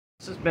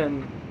This has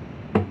been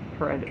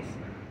horrendous.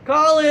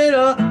 Call it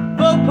a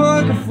folk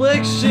punk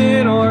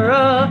affliction or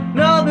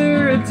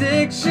another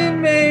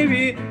addiction,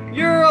 maybe.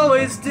 You're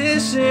always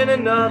dishing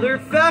another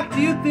fact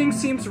you think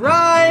seems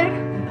right.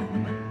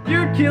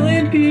 You're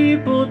killing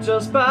people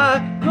just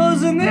by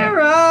closing their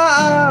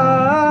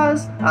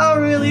eyes. I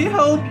really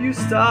hope you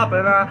stop,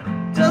 and I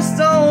just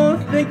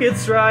don't think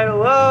it's right.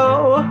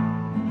 Whoa.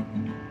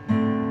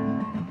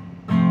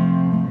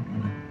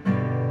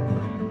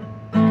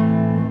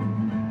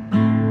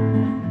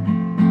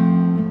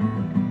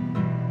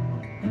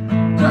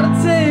 Try to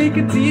take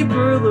a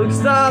deeper look,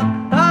 stop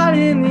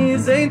hiding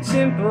these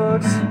ancient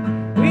books.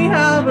 We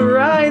have a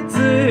right to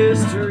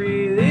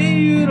history that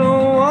you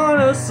don't want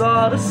us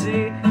all to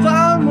see.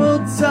 Time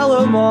will tell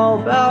them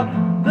all about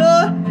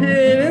the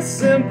hidden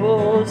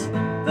symbols,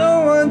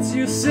 the ones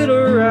you sit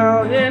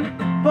around and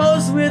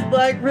pose with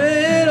like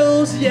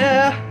riddles,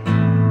 yeah.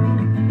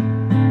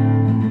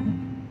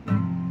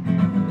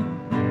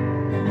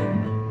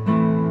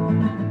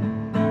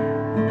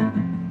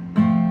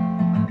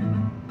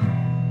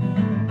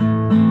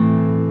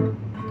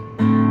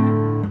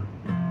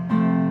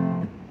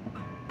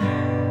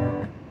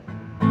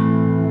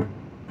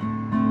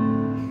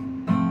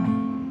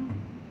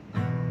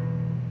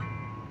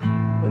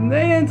 When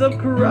they end up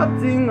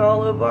corrupting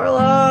all of our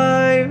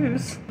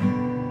lives,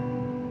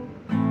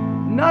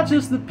 not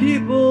just the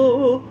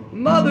people,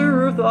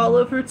 Mother Earth, all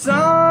of her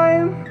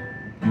time.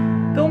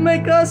 Don't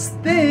make us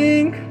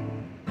think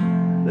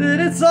that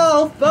it's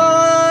all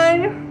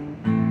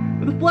fine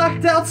with a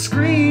blacked out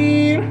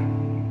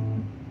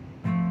screen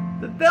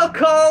that they'll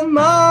call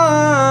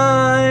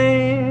mine.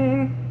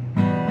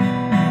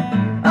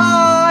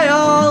 I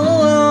all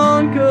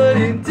alone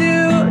couldn't do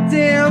a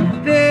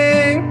damn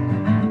thing.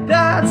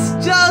 That's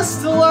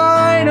just a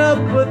line a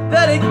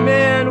pathetic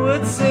man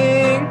would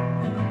sing.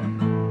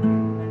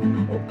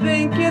 We'll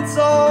think it's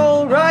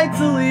alright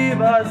to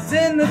leave us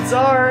in the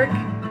dark,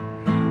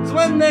 'cause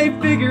when they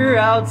figure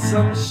out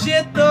some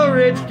shit, the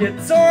rich get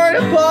torn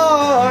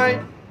apart.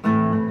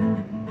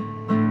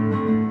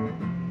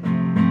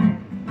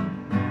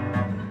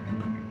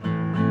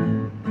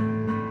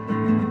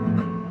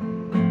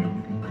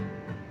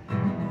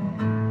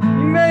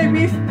 You may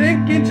be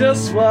thinking,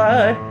 just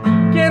what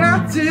can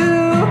I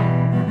do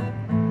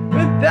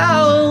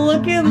without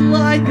looking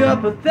like a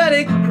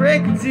pathetic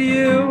prick to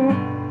you?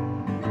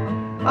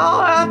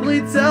 I'll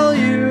happily tell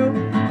you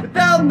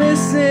without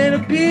missing a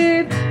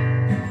beat.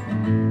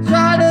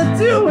 Try to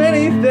do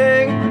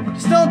anything,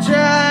 just don't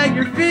drag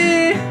your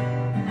feet.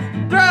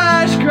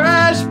 Thrash,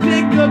 crash,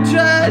 pick up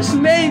trash,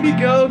 maybe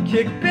go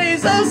kick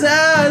Bezos'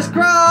 ass.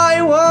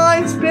 Cry,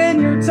 whine,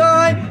 spend your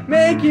time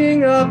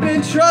making up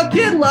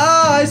intricate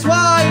lies.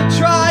 Why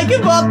try,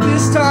 give up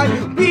this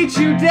time, beat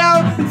you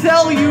down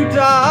until you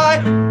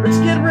die.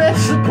 Rich get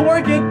rich, the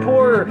poor get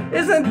poorer.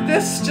 Isn't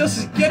this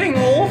just getting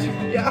old?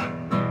 Yeah.